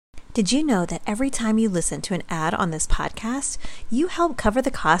Did you know that every time you listen to an ad on this podcast, you help cover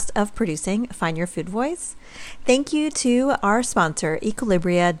the cost of producing Find Your Food Voice? Thank you to our sponsor,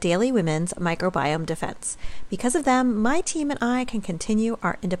 Equilibria Daily Women's Microbiome Defense. Because of them, my team and I can continue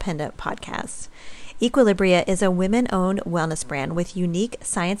our independent podcast. Equilibria is a women-owned wellness brand with unique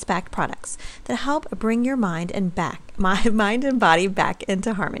science-backed products that help bring your mind and body back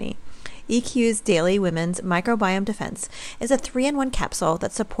into harmony. EQ's Daily Women's Microbiome Defense is a 3-in-1 capsule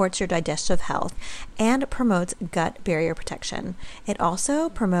that supports your digestive health and promotes gut barrier protection. It also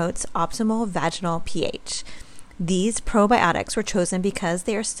promotes optimal vaginal pH. These probiotics were chosen because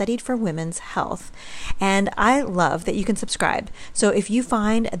they are studied for women's health. And I love that you can subscribe. So if you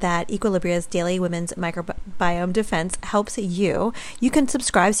find that Equilibria's Daily Women's Microbiome Defense helps you, you can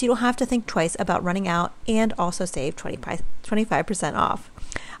subscribe so you don't have to think twice about running out and also save 25% off.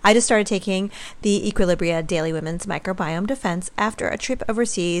 I just started taking the Equilibria Daily Women's Microbiome Defense after a trip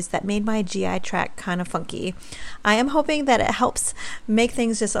overseas that made my GI tract kind of funky. I am hoping that it helps make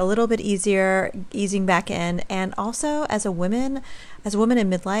things just a little bit easier, easing back in. And also as a woman in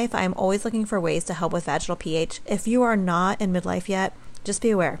midlife, I'm always looking for ways to help with vaginal pH. If you are not in midlife yet, just be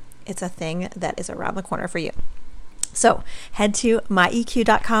aware. It's a thing that is around the corner for you. So head to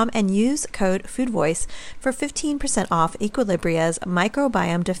myeq.com and use code FOODVOICE for 15% off Equilibria's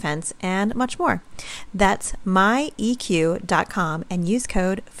Microbiome Defense and much more. That's myeq.com and use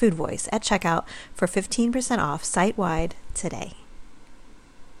code FOODVOICE at checkout for 15% off site-wide today.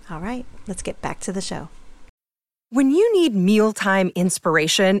 All right, let's get back to the show. When you need mealtime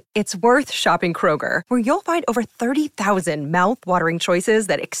inspiration, it's worth shopping Kroger, where you'll find over 30,000 mouth-watering choices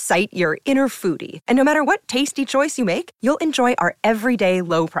that excite your inner foodie. And no matter what tasty choice you make, you'll enjoy our everyday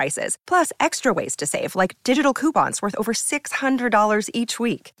low prices, plus extra ways to save, like digital coupons worth over $600 each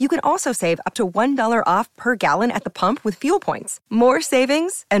week. You can also save up to $1 off per gallon at the pump with fuel points. More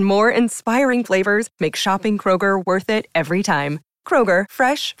savings and more inspiring flavors make shopping Kroger worth it every time. Kroger,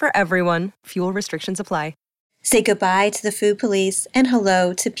 fresh for everyone. Fuel restrictions apply. Say goodbye to the food police and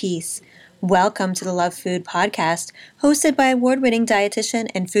hello to peace. Welcome to the Love Food Podcast, hosted by award-winning dietitian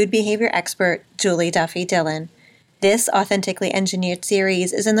and food behavior expert Julie Duffy Dillon. This authentically engineered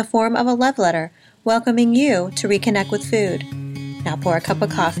series is in the form of a love letter, welcoming you to reconnect with food. Now pour a cup of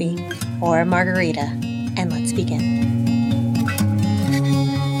coffee or a margarita, and let's begin.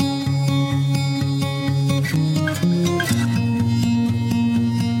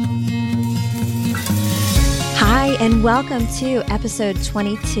 Hi, and welcome to episode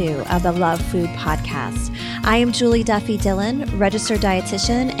 22 of the Love Food Podcast. I am Julie Duffy Dillon, registered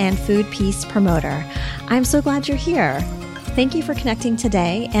dietitian and food peace promoter. I'm so glad you're here. Thank you for connecting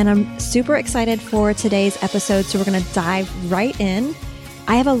today, and I'm super excited for today's episode, so we're going to dive right in.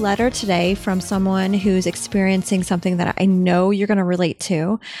 I have a letter today from someone who's experiencing something that I know you're going to relate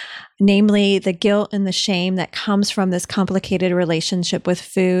to, namely the guilt and the shame that comes from this complicated relationship with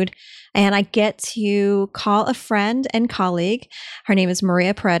food. And I get to call a friend and colleague. Her name is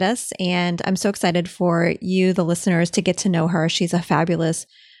Maria Paredes, and I'm so excited for you, the listeners, to get to know her. She's a fabulous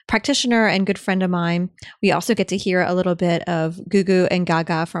practitioner and good friend of mine. We also get to hear a little bit of Gugu and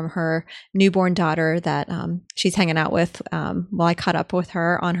Gaga from her newborn daughter that she's hanging out with while I caught up with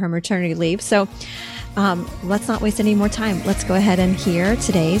her on her maternity leave. So let's not waste any more time. Let's go ahead and hear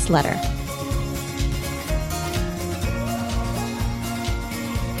today's letter.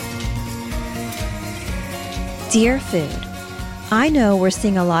 Dear Food, I know we're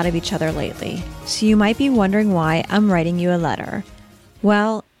seeing a lot of each other lately, so you might be wondering why I'm writing you a letter.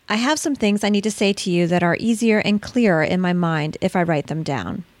 Well, I have some things I need to say to you that are easier and clearer in my mind if I write them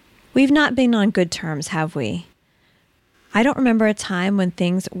down. We've not been on good terms, have we? I don't remember a time when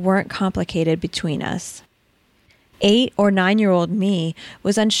things weren't complicated between us. 8 or 9-year-old me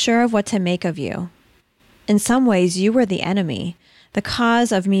was unsure of what to make of you. In some ways, you were the enemy, the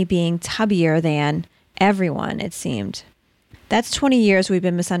cause of me being tubbier than everyone, it seemed. That's 20 years we've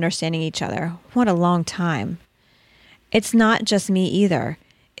been misunderstanding each other. What a long time. It's not just me either.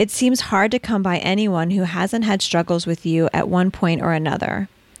 It seems hard to come by anyone who hasn't had struggles with you at one point or another.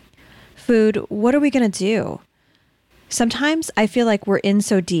 Food, what are we going to do? Sometimes I feel like we're in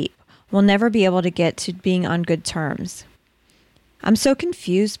so deep, we'll never be able to get to being on good terms. I'm so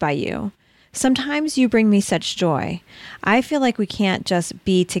confused by you. Sometimes you bring me such joy. I feel like we can't just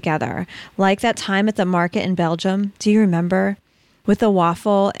be together. Like that time at the market in Belgium, do you remember? With the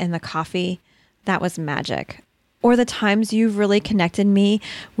waffle and the coffee, that was magic. Or the times you've really connected me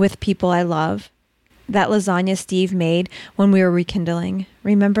with people I love. That lasagna Steve made when we were rekindling.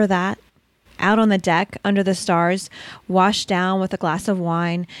 Remember that? Out on the deck, under the stars, washed down with a glass of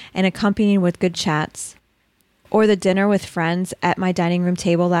wine and accompanied with good chats. or the dinner with friends at my dining room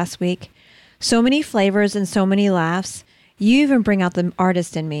table last week. So many flavors and so many laughs. You even bring out the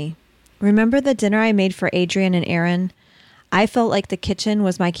artist in me. Remember the dinner I made for Adrian and Aaron? I felt like the kitchen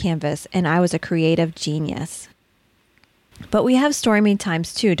was my canvas and I was a creative genius. But we have stormy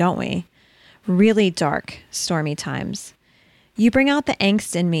times too, don't we? Really dark, stormy times. You bring out the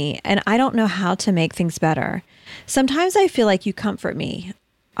angst in me and I don't know how to make things better. Sometimes I feel like you comfort me,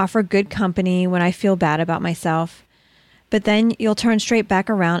 offer good company when I feel bad about myself, but then you'll turn straight back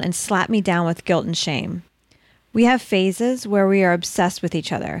around and slap me down with guilt and shame. We have phases where we are obsessed with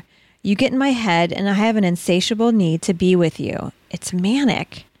each other. You get in my head and I have an insatiable need to be with you. It's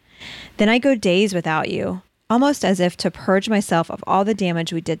manic. Then I go days without you, almost as if to purge myself of all the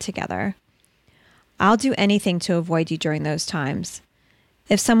damage we did together. I'll do anything to avoid you during those times.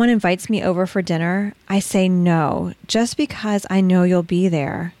 If someone invites me over for dinner, I say no, just because I know you'll be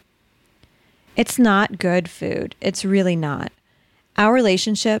there. It's not good food. It's really not. Our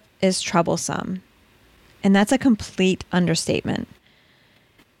relationship is troublesome. And that's a complete understatement.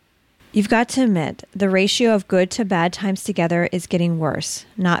 You've got to admit, the ratio of good to bad times together is getting worse,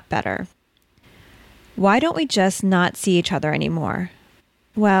 not better. Why don't we just not see each other anymore?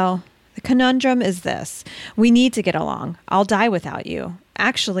 Well, the conundrum is this. We need to get along. I'll die without you.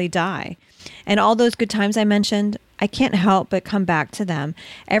 Actually die. And all those good times I mentioned, I can't help but come back to them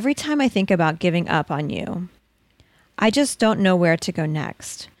every time I think about giving up on you. I just don't know where to go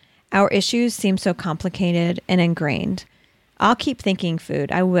next. Our issues seem so complicated and ingrained. I'll keep thinking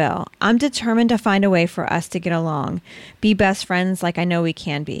food. I will. I'm determined to find a way for us to get along, be best friends like I know we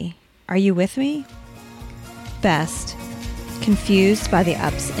can be. Are you with me? Best, confused by the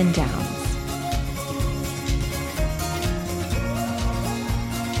ups and downs.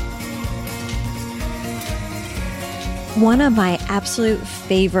 One of my absolute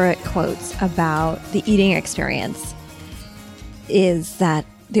favorite quotes about the eating experience is that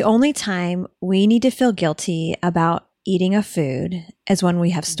the only time we need to feel guilty about eating a food is when we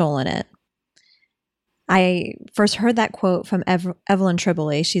have stolen it. I first heard that quote from Evelyn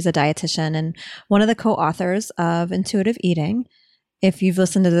Tribole. She's a dietitian and one of the co-authors of Intuitive Eating. If you've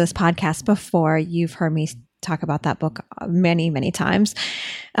listened to this podcast before, you've heard me talk about that book many, many times.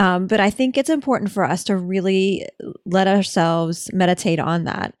 But I think it's important for us to really let ourselves meditate on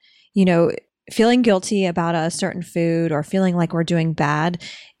that. You know, feeling guilty about a certain food or feeling like we're doing bad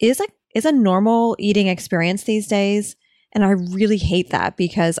is a normal eating experience these days. And I really hate that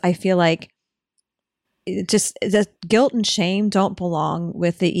because I feel like just the guilt and shame don't belong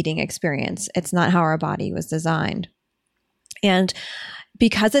with the eating experience. It's not how our body was designed. And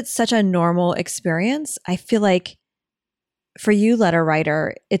because it's such a normal experience, I feel like for you, letter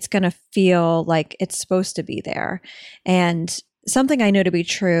writer, it's going to feel like it's supposed to be there. And something I know to be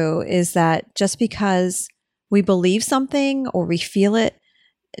true is that just because we believe something or we feel it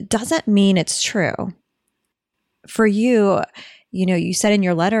doesn't mean it's true. For you, you know, you said in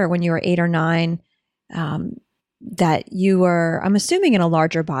your letter when you were 8 or 9 that you were, I'm assuming, in a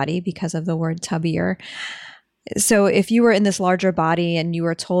larger body because of the word tubbier. So if you were in this larger body and you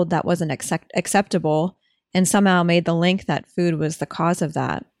were told that wasn't acceptable and somehow made the link that food was the cause of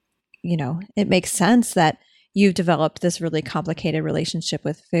that, you know, it makes sense that you've developed this really complicated relationship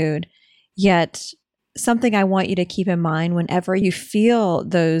with food. Yet something I want you to keep in mind whenever you feel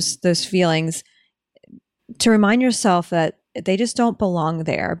those feelings, to remind yourself that they just don't belong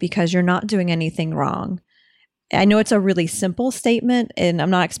there because you're not doing anything wrong. I know it's a really simple statement and I'm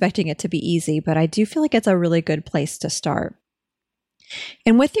not expecting it to be easy, but I do feel like it's a really good place to start.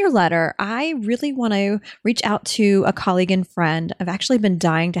 And with your letter, I really want to reach out to a colleague and friend. I've actually been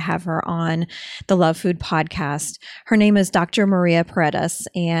dying to have her on the Love Food podcast. Her name is Dr. Maria Paredes,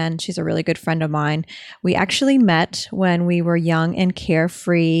 and she's a really good friend of mine. We actually met when we were young and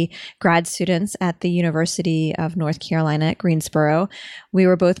carefree grad students at the University of North Carolina at Greensboro. We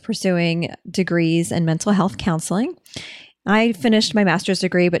were both pursuing degrees in mental health counseling. I finished my master's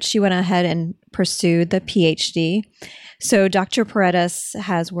degree, but she went ahead and pursued the PhD. So Dr. Paredes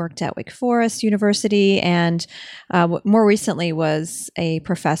has worked at Wake Forest University and more recently was a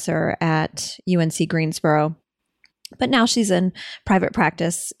professor at UNC Greensboro. But now she's in private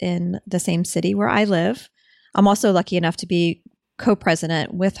practice in the same city where I live. I'm also lucky enough to be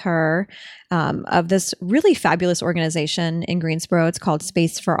co-president with her of this really fabulous organization in Greensboro. It's called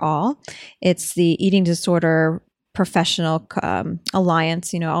Space for All. It's the eating disorder professional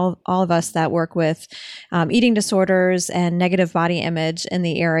alliance. You know, all of us that work with eating disorders and negative body image in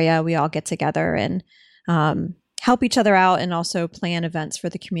the area, we all get together and help each other out and also plan events for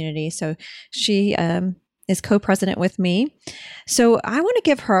the community. So she is co-president with me. So I want to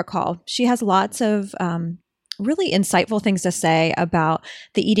give her a call. She has lots of really insightful things to say about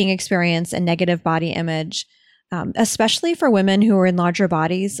the eating experience and negative body image, especially for women who are in larger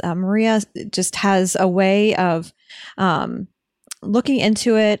bodies. Maria just has a way of looking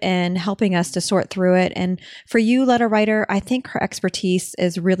into it and helping us to sort through it. And for you, letter writer, I think her expertise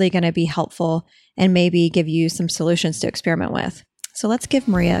is really going to be helpful and maybe give you some solutions to experiment with. So let's give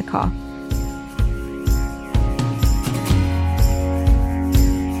Maria a call.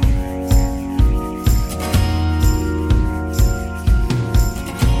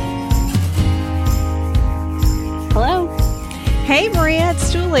 Hello. Hey, Maria,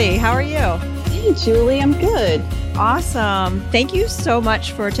 it's Julie. How are you? Hey, Julie, I'm good. Awesome. Thank you so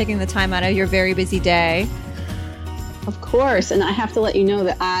much for taking the time out of your very busy day. Of course. And I have to let you know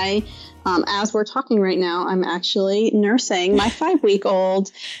that as we're talking right now, I'm actually nursing my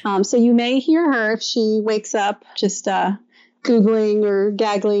 5-week-old. So you may hear her if she wakes up just Googling or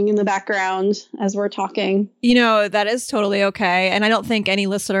gaggling in the background as we're talking. That is totally okay. And I don't think any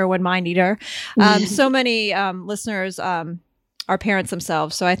listener would mind either. So many listeners are parents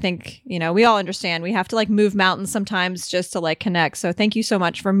themselves. So I think, we all understand we have to move mountains sometimes just to connect. So thank you so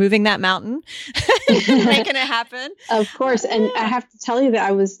much for moving that mountain, making it happen. Of course. And I have to tell you that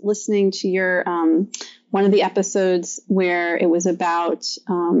I was listening to your one of the episodes where it was about,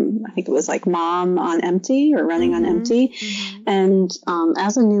 I think it was mom on empty or running on empty. Mm-hmm. And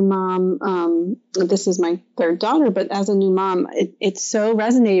as a new mom, this is my third daughter, but as a new mom, it so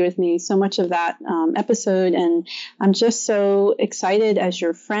resonated with me, so much of that episode. And I'm just so excited as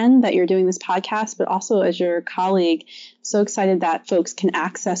your friend that you're doing this podcast, but also as your colleague, so excited that folks can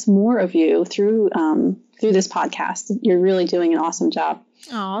access more of you through this podcast. You're really doing an awesome job.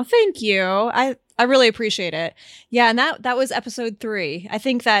 Oh, thank you. I really appreciate it. Yeah. And that was episode 3. I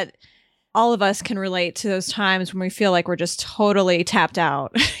think that all of us can relate to those times when we feel like we're just totally tapped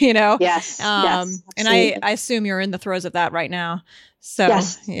out, Yes. Yes. And I assume you're in the throes of that right now. So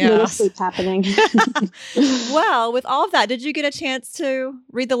yes, little sleep happening. Well, with all of that, did you get a chance to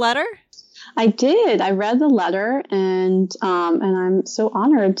read the letter? I did. I read the letter, and I'm so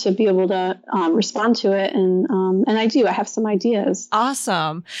honored to be able to respond to it. And I do. I have some ideas.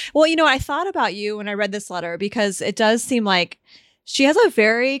 Awesome. Well, I thought about you when I read this letter because it does seem like she has a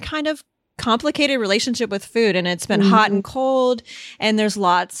very kind of complicated relationship with food, and it's been hot and cold, and there's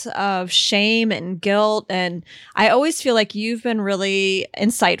lots of shame and guilt. And I always feel like you've been really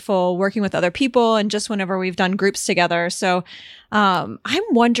insightful working with other people and just whenever we've done groups together. So I'm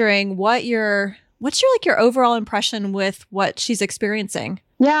wondering what's your overall impression with what she's experiencing?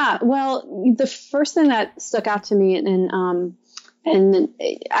 Yeah, well, the first thing that stuck out to me, and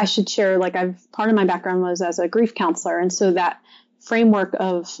I should share, part of my background was as a grief counselor, and so that framework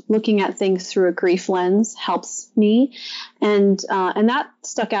of looking at things through a grief lens helps me. And that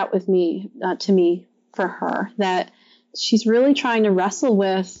stuck out with me, to me, for her, that she's really trying to wrestle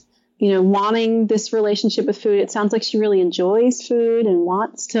with, wanting this relationship with food. It sounds like she really enjoys food and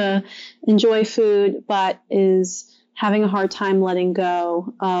wants to enjoy food, but is having a hard time letting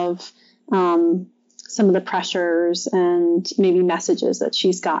go of, some of the pressures and maybe messages that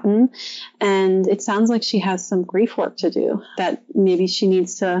she's gotten. And it sounds like she has some grief work to do, that maybe she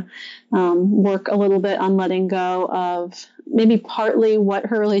needs to work a little bit on letting go of maybe partly what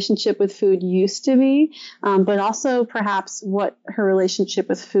her relationship with food used to be, but also perhaps what her relationship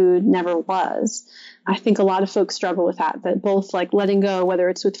with food never was. I think a lot of folks struggle with that both letting go, whether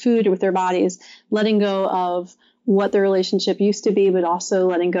it's with food or with their bodies, letting go of what the relationship used to be, but also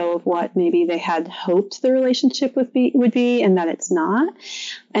letting go of what maybe they had hoped the relationship would be, and that it's not.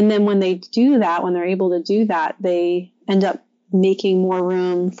 And then when they do that, when they're able to do that, they end up making more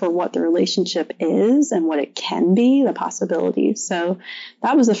room for what the relationship is and what it can be, the possibilities. So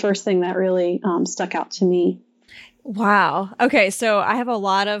that was the first thing that really stuck out to me. Wow. Okay. So I have a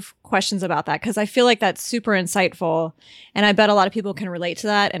lot of questions about that because I feel like that's super insightful. And I bet a lot of people can relate to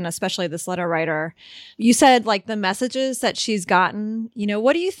that. And especially this letter writer. You said the messages that she's gotten,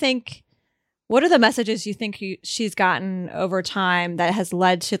 what do you think? What are the messages you think she's gotten over time that has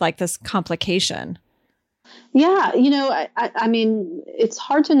led to this complication? Yeah, I mean, it's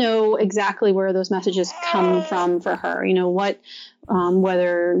hard to know exactly where those messages come from for her,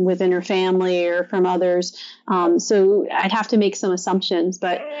 whether within her family or from others. So I'd have to make some assumptions.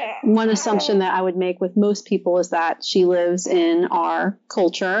 But one assumption that I would make with most people is that she lives in our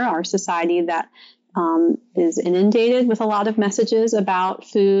culture, our society that is inundated with a lot of messages about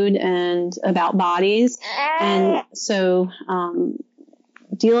food and about bodies. And so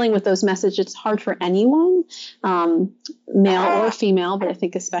dealing with those messages, it's hard for anyone, male or female, but I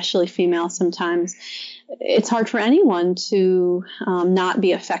think especially female sometimes. it's hard for anyone to not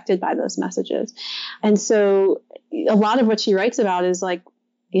be affected by those messages. And so a lot of what she writes about is like,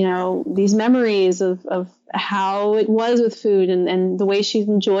 these memories of how it was with food and the way she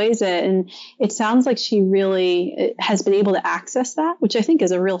enjoys it. And it sounds like she really has been able to access that, which I think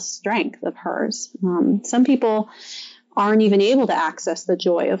is a real strength of hers. Some people aren't even able to access the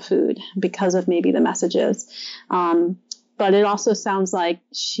joy of food because of maybe the messages. But it also sounds like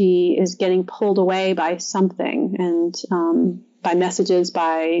she is getting pulled away by something and by messages,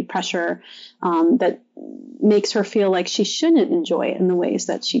 by pressure that makes her feel like she shouldn't enjoy it in the ways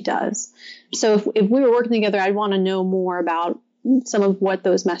that she does. So if we were working together, I'd want to know more about some of what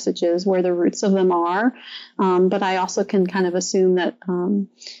those messages, where the roots of them are. But I also can kind of assume that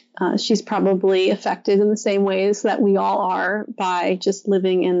she's probably affected in the same ways that we all are by just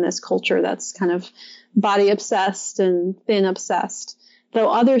living in this culture that's kind of body obsessed and thin obsessed. The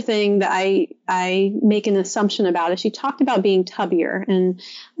other thing that I make an assumption about is she talked about being tubbier, and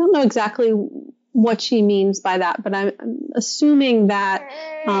I don't know exactly what she means by that, but I'm assuming that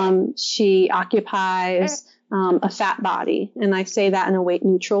she occupies a fat body, and I say that in a weight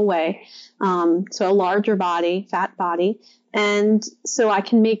neutral way. So a larger body, fat body. And so I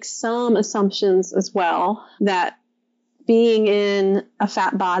can make some assumptions as well that being in a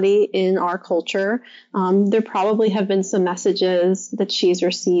fat body in our culture, there probably have been some messages that she's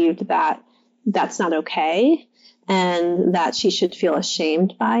received that that's not okay, and that she should feel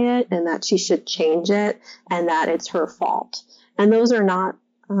ashamed by it, and that she should change it, and that it's her fault. And those are not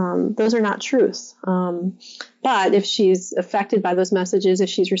truth. But if she's affected by those messages, if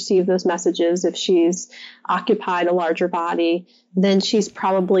she's received those messages, if she's occupied a larger body, then she's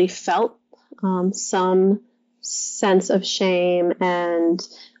probably felt some sense of shame and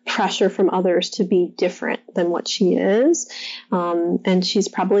pressure from others to be different than what she is. And she's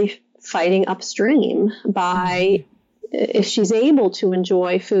probably fighting upstream by, if she's able to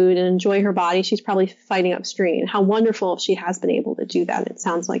enjoy food and enjoy her body, she's probably fighting upstream. How wonderful if she has been able to do that. It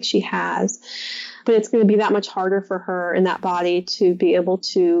sounds like she has. But it's going to be that much harder for her in that body to be able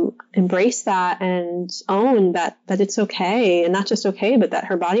to embrace that and own that it's okay. And not just okay, but that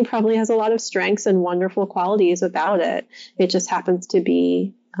her body probably has a lot of strengths and wonderful qualities about it. It just happens to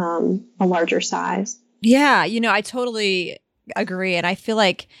be a larger size. Yeah, I totally agree. And I feel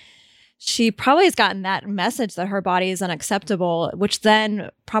like she probably has gotten that message that her body is unacceptable, which then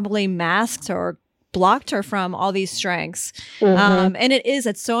probably masked or blocked her from all these strengths. And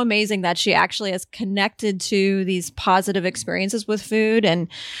it's so amazing that she actually has connected to these positive experiences with food. And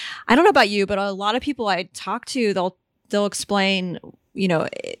I don't know about you, but a lot of people I talk to, they'll explain,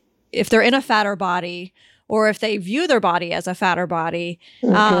 if they're in a fatter body, or if they view their body as a fatter body,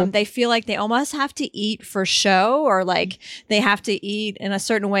 they feel like they almost have to eat for show, or like they have to eat in a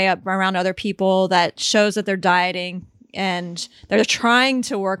certain way up around other people that shows that they're dieting and they're trying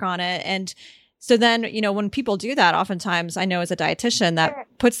to work on it. And so then, when people do that, oftentimes I know as a dietitian that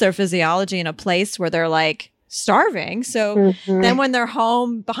puts their physiology in a place where they're like starving. So then when they're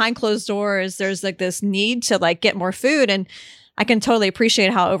home behind closed doors, there's like this need to like get more food. And I can totally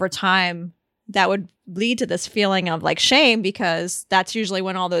appreciate how over time that would lead to this feeling of like shame, because that's usually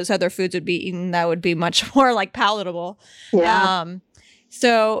when all those other foods would be eaten that would be much more like palatable. Yeah.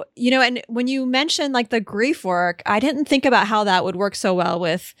 So, and when you mentioned like the grief work, I didn't think about how that would work so well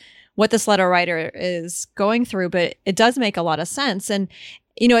with what this letter writer is going through, but it does make a lot of sense. And,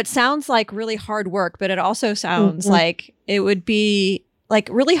 it sounds like really hard work, but it also sounds like it would be like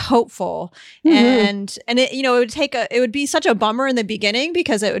really hopeful. And it, it would be such a bummer in the beginning,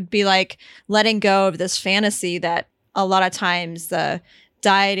 because it would be like letting go of this fantasy that a lot of times the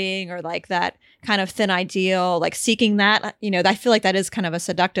dieting or like that kind of thin ideal, like seeking that, I feel like that is kind of a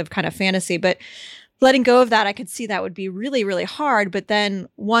seductive kind of fantasy, but letting go of that, I could see that would be really, really hard. But then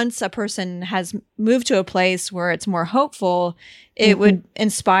once a person has moved to a place where it's more hopeful, it would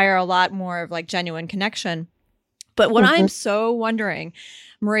inspire a lot more of like genuine connection. But what I'm so wondering,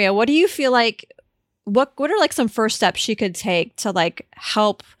 Maria, what do you feel like, what are like some first steps she could take to like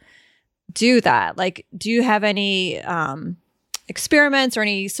help do that? Like, do you have any experiments or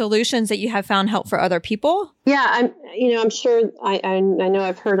any solutions that you have found help for other people? Yeah, I'm sure I know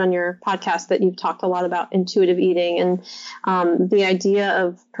I've heard on your podcast that you've talked a lot about intuitive eating, and the idea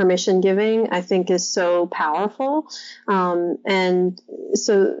of permission giving, I think, is so powerful. And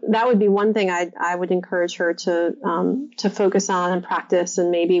so that would be one thing I would encourage her to focus on and practice,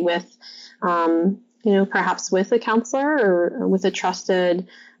 and maybe with, perhaps with a counselor or with a trusted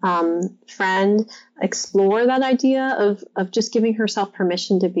friend, explore that idea of just giving herself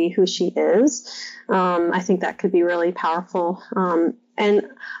permission to be who she is. I think that could be really powerful. And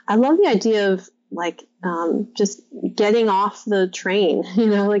I love the idea of like just getting off the train,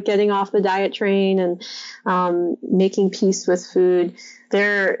 like getting off the diet train and making peace with food.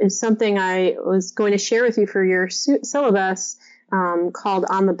 There is something I was going to share with you for your syllabus called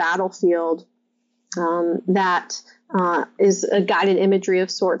On the Battlefield that is a guided imagery of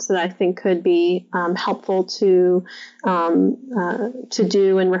sorts that I think could be helpful to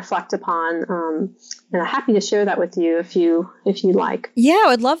do and reflect upon. And I'm happy to share that with you if you like. Yeah, I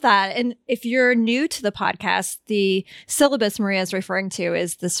would love that. And if you're new to the podcast, the syllabus Maria is referring to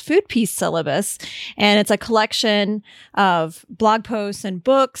is this Food Peace syllabus, and it's a collection of blog posts and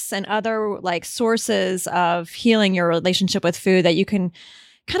books and other like sources of healing your relationship with food that you can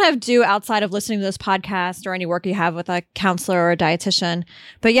kind of do outside of listening to this podcast or any work you have with a counselor or a dietitian.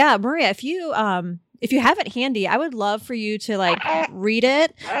 But yeah, Maria, if you have it handy, I would love for you to like read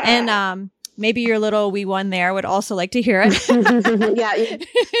it, and maybe your little wee one there would also like to hear it.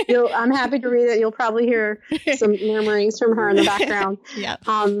 Yeah, I'm happy to read it. You'll probably hear some murmurings from her in the background. Yeah.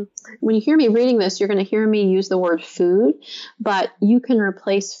 When you hear me reading this, you're going to hear me use the word food, but you can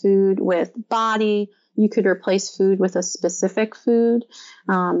replace food with body. You could replace food with a specific food.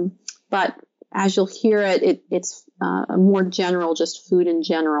 But as you'll hear it's a more general, just food in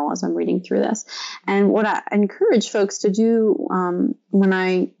general as I'm reading through this. And what I encourage folks to do when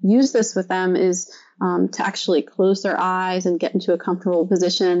I use this with them is to actually close their eyes and get into a comfortable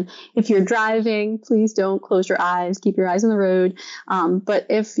position. If you're driving, please don't close your eyes. Keep your eyes on the road. But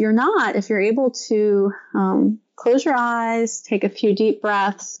if you're not, if you're able to close your eyes, take a few deep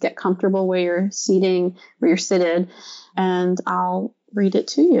breaths, get comfortable where you're seated, and I'll read it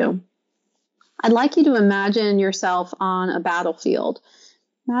to you. I'd like you to imagine yourself on a battlefield.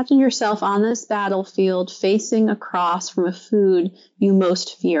 Imagine yourself on this battlefield facing across from a food you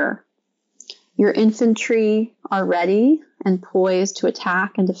most fear. Your infantry are ready and poised to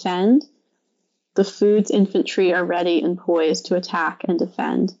attack and defend. The food's infantry are ready and poised to attack and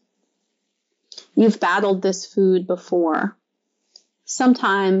defend. You've battled this food before.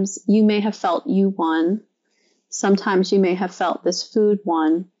 Sometimes you may have felt you won. Sometimes you may have felt this food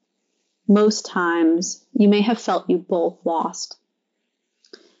won. Most times you may have felt you both lost.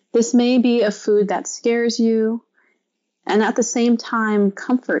 This may be a food that scares you and at the same time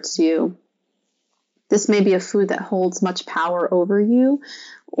comforts you. This may be a food that holds much power over you,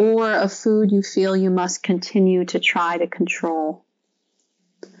 or a food you feel you must continue to try to control.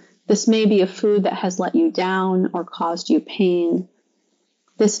 This may be a food that has let you down or caused you pain.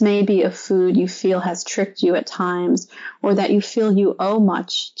 This may be a food you feel has tricked you at times, or that you feel you owe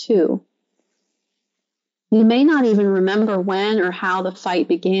much to. You may not even remember when or how the fight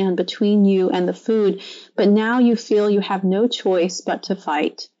began between you and the food, but now you feel you have no choice but to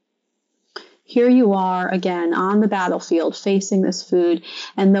fight. Here you are again on the battlefield facing this food,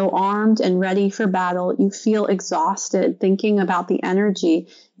 and though armed and ready for battle, you feel exhausted thinking about the energy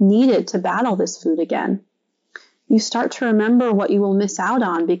needed to battle this food again. You start to remember what you will miss out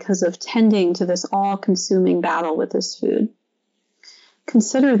on because of tending to this all-consuming battle with this food.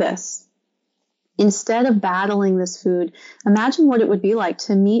 Consider this. Instead of battling this food, imagine what it would be like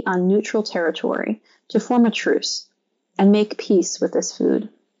to meet on neutral territory, to form a truce, and make peace with this food.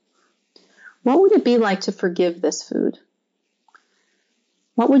 What would it be like to forgive this food?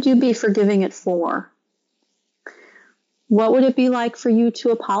 What would you be forgiving it for? What would it be like for you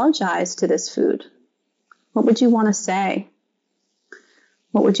to apologize to this food? What would you want to say?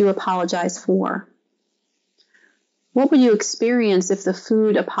 What would you apologize for? What would you experience if the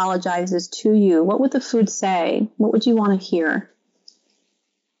food apologizes to you? What would the food say? What would you want to hear?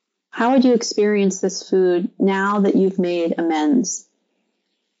 How would you experience this food now that you've made amends?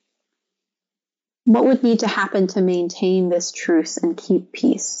 What would need to happen to maintain this truce and keep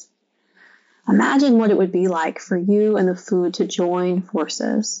peace? Imagine what it would be like for you and the food to join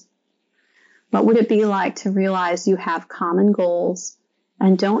forces. What would it be like to realize you have common goals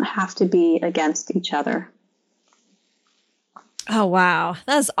and don't have to be against each other? Oh, wow.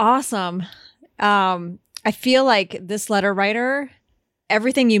 That's awesome. I feel like this letter writer,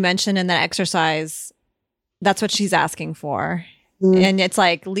 everything you mentioned in that exercise, that's what she's asking for. And it's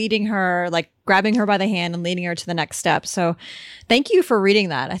like leading her, like grabbing her by the hand and leading her to the next step. So thank you for reading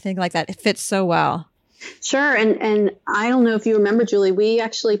that. I think like that, it fits so well. Sure. And I don't know if you remember, Julie, we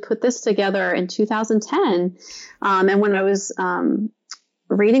actually put this together in 2010. And when I was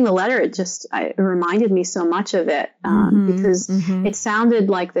reading the letter, it reminded me so much of it because it sounded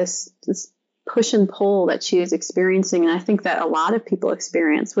like this push and pull that she is experiencing. And I think that a lot of people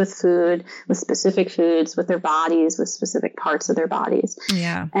experience with food, with specific foods, with their bodies, with specific parts of their bodies.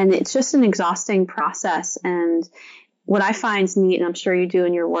 Yeah. And it's just an exhausting process. And what I find is neat, and I'm sure you do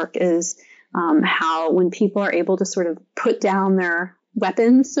in your work, is how when people are able to sort of put down their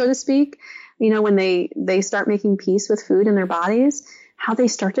weapons, so to speak, when they start making peace with food in their bodies, how they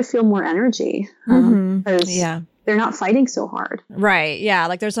start to feel more energy. Because they're not fighting so hard. Right. Yeah.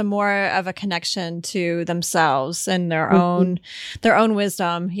 Like there's a more of a connection to themselves and their own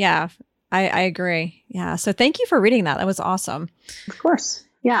wisdom. Yeah. I agree. Yeah. So thank you for reading that. That was awesome. Of course.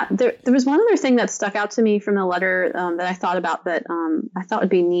 Yeah. There was one other thing that stuck out to me from the letter that I thought about that I thought would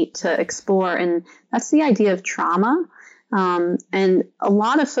be neat to explore. And that's the idea of trauma. And a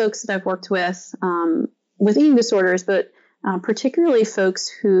lot of folks that I've worked with eating disorders, but particularly folks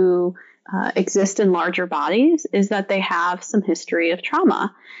who exist in larger bodies, is that they have some history of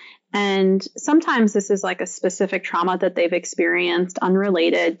trauma. And sometimes this is like a specific trauma that they've experienced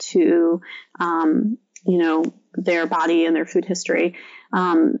unrelated to, their body and their food history.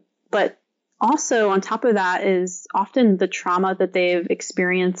 But also on top of that is often the trauma that they've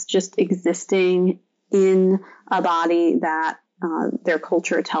experienced just existing in a body that their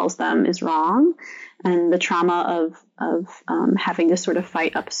culture tells them is wrong, and the trauma of having to sort of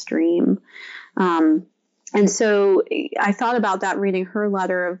fight upstream. And so I thought about that reading her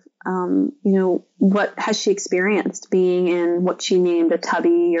letter of, what has she experienced being in what she named a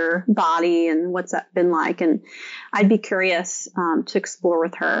tubby or body, and what's that been like? And I'd be curious to explore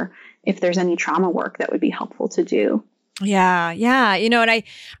with her if there's any trauma work that would be helpful to do. Yeah. Yeah. And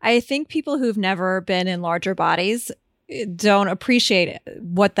I think people who've never been in larger bodies don't appreciate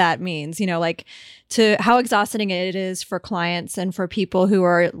what that means, like to how exhausting it is for clients and for people who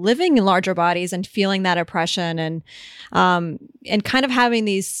are living in larger bodies and feeling that oppression and kind of having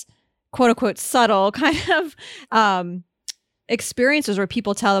these quote unquote subtle kind of experiences where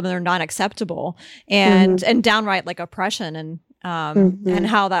people tell them they're not acceptable and downright like oppression and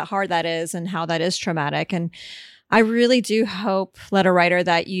how that hard that is and how that is traumatic. And I really do hope, letter writer,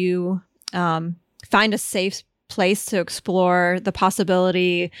 that you find a safe place to explore the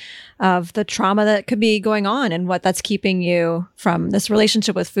possibility of the trauma that could be going on and what that's keeping you from this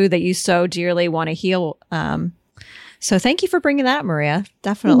relationship with food that you so dearly want to heal. So thank you for bringing that up, Maria.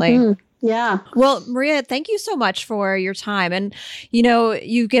 Definitely. Mm-hmm. Yeah. Well, Maria, thank you so much for your time. And,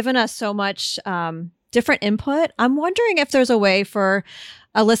 you've given us so much different input. I'm wondering if there's a way for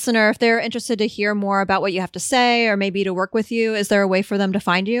a listener, if they're interested to hear more about what you have to say or maybe to work with you, is there a way for them to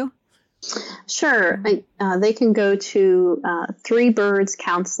find you? Sure. They can go to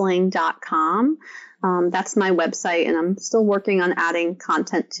 3birdscounseling.com. That's my website, and I'm still working on adding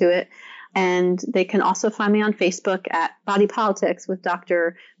content to it. And they can also find me on Facebook at Body Politics with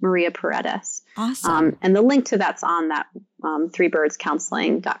Dr. Maria Paredes. Awesome. And the link to that's on that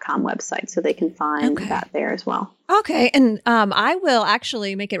 3birdscounseling.com website, so they can find that there as well. Okay. And I will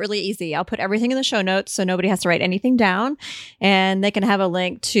actually make it really easy. I'll put everything in the show notes so nobody has to write anything down. And they can have a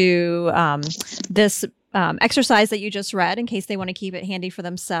link to this exercise that you just read in case they want to keep it handy for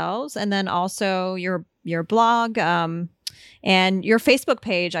themselves. And then also your blog and your Facebook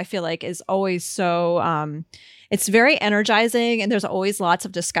page, I feel like, is always so it's very energizing, and there's always lots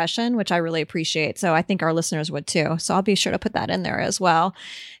of discussion, which I really appreciate. So I think our listeners would too. So I'll be sure to put that in there as well.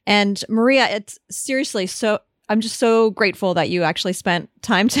 And Maria, it's seriously I'm just so grateful that you actually spent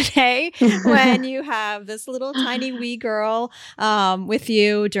time today when you have this little tiny wee girl with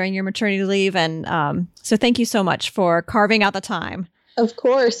you during your maternity leave. And so thank you so much for carving out the time. Of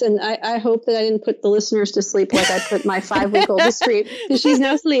course. And I hope that I didn't put the listeners to sleep like I put my 5-week-old to sleep, because she's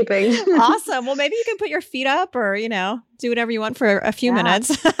now sleeping. Awesome. Well, maybe you can put your feet up or, do whatever you want for a few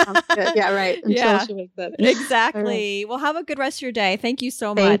minutes. Sounds good. Yeah, right. Until she wakes up. Exactly. Right. Well, have a good rest of your day. Thank you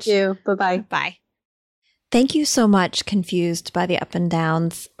so much. Thank you. Bye-bye. Bye. Thank you so much, Confused by the Up and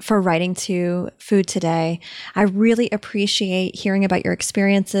Downs, for writing to Food Today. I really appreciate hearing about your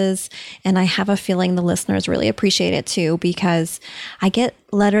experiences, and I have a feeling the listeners really appreciate it too, because I get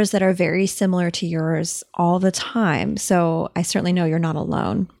letters that are very similar to yours all the time. So I certainly know you're not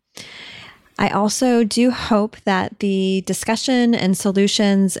alone. I also do hope that the discussion and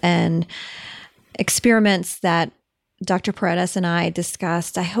solutions and experiments that Dr. Paredes and I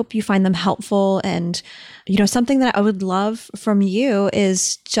discussed, I hope you find them helpful. And, something that I would love from you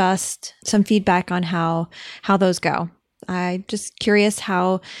is just some feedback on how those go. I'm just curious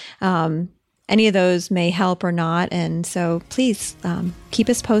how any of those may help or not. And so please keep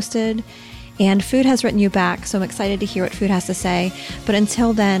us posted. And Food has written you back, so I'm excited to hear what Food has to say. But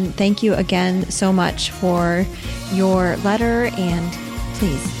until then, thank you again so much for your letter, and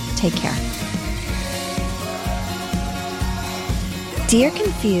please take care. Dear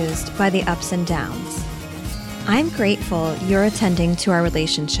Confused by the Ups and Downs, I'm grateful you're attending to our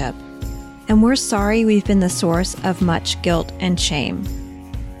relationship, and we're sorry we've been the source of much guilt and shame.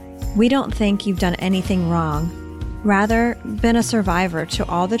 We don't think you've done anything wrong, rather been a survivor to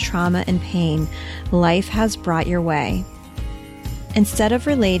all the trauma and pain life has brought your way. Instead of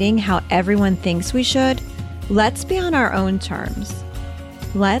relating how everyone thinks we should, let's be on our own terms.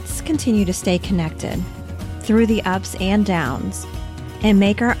 Let's continue to stay connected through the ups and downs and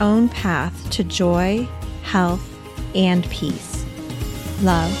make our own path to joy, health, and peace.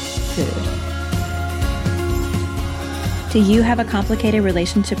 Love food. Do you have a complicated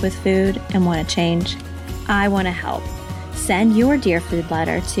relationship with food and want to change? I want to help. Send your Dear Food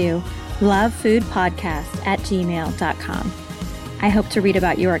letter to lovefoodpodcast@gmail.com. I hope to read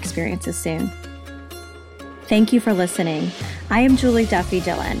about your experiences soon. Thank you for listening. I am Julie Duffy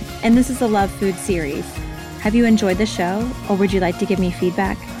Dillon, and this is the Love Food series. Have you enjoyed the show, or would you like to give me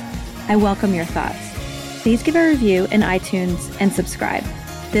feedback? I welcome your thoughts. Please give a review in iTunes and subscribe.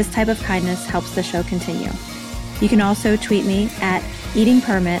 This type of kindness helps the show continue. You can also tweet me at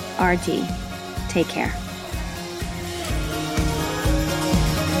eatingpermitrd. Take care.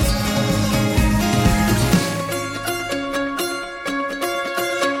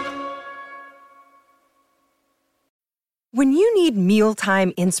 When you need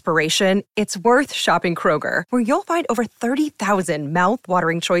mealtime inspiration, it's worth shopping Kroger, where you'll find over 30,000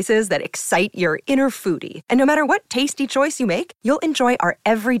 mouth-watering choices that excite your inner foodie. And no matter what tasty choice you make, you'll enjoy our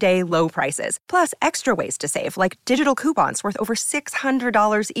everyday low prices, plus extra ways to save, like digital coupons worth over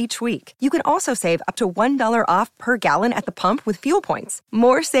 $600 each week. You can also save up to $1 off per gallon at the pump with fuel points.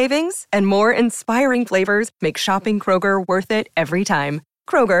 More savings and more inspiring flavors make shopping Kroger worth it every time.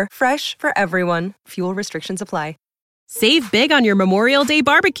 Kroger, fresh for everyone. Fuel restrictions apply. Save big on your Memorial Day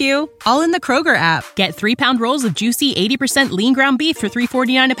barbecue, all in the Kroger app. Get 3-pound rolls of juicy 80% lean ground beef for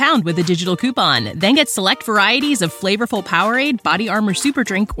 $3.49 a pound with a digital coupon. Then get select varieties of flavorful Powerade, Body Armor Super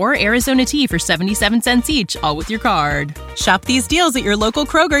Drink, or Arizona tea for 77 cents each, all with your card. Shop these deals at your local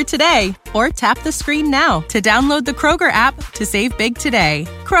Kroger today, or tap the screen now to download the Kroger app to save big today.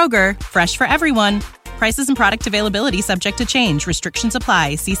 Kroger, fresh for everyone. Prices and product availability subject to change. Restrictions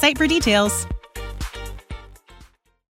apply. See site for details.